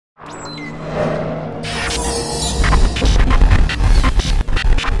In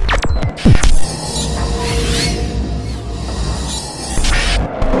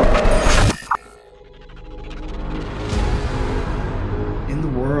the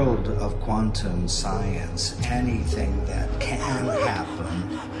world of quantum science, anything that can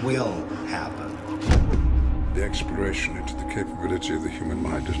happen will happen. The exploration into the capability of the human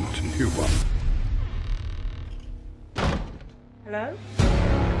mind is not a new one. Hello?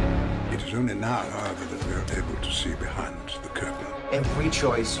 It is only now, however, that we are able to see behind the curtain. Every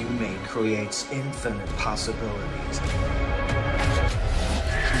choice you make creates infinite possibilities.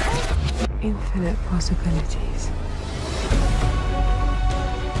 Infinite possibilities.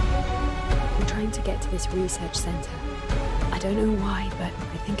 I'm trying to get to this research center. I don't know why, but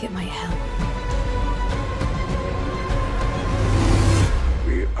I think it might help.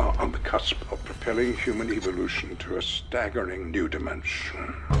 We are on the cusp of propelling human evolution to a staggering new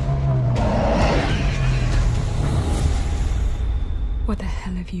dimension. What the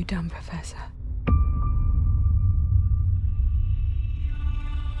hell have you done, Professor?